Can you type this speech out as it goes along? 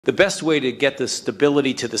The best way to get the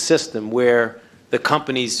stability to the system where the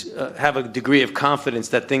companies have a degree of confidence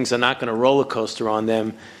that things are not going to roller coaster on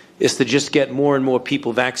them is to just get more and more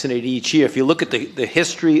people vaccinated each year. If you look at the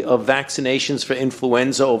history of vaccinations for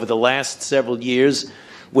influenza over the last several years,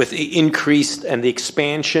 with the increased and the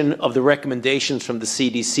expansion of the recommendations from the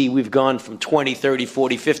CDC, we've gone from 20, 30,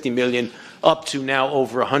 40, 50 million up to now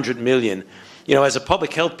over 100 million. You know, as a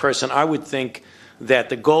public health person, I would think that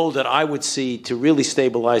the goal that I would see to really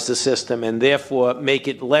stabilize the system and therefore make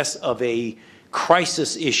it less of a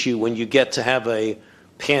crisis issue when you get to have a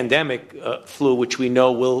pandemic flu, which we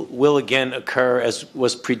know will again occur as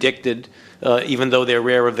was predicted, even though they're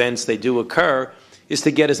rare events, they do occur, is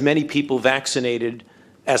to get as many people vaccinated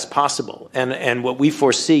as possible. And what we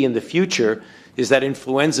foresee in the future is that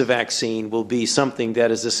influenza vaccine will be something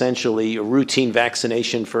that is essentially a routine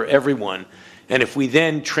vaccination for everyone. And if we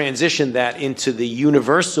then transition that into the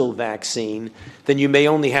universal vaccine, then you may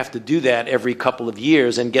only have to do that every couple of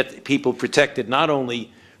years and get people protected not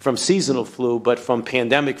only from seasonal flu, but from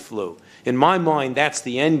pandemic flu. In my mind, that's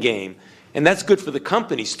the end game. And that's good for the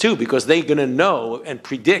companies, too, because they're going to know and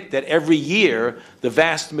predict that every year the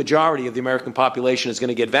vast majority of the American population is going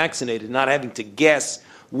to get vaccinated, not having to guess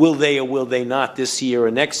will they or will they not this year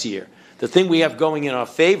or next year. The thing we have going in our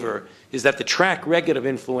favor is that the track record of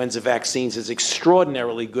influenza vaccines is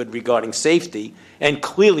extraordinarily good regarding safety, and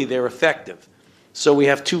clearly they're effective. So we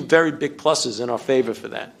have two very big pluses in our favor for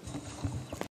that.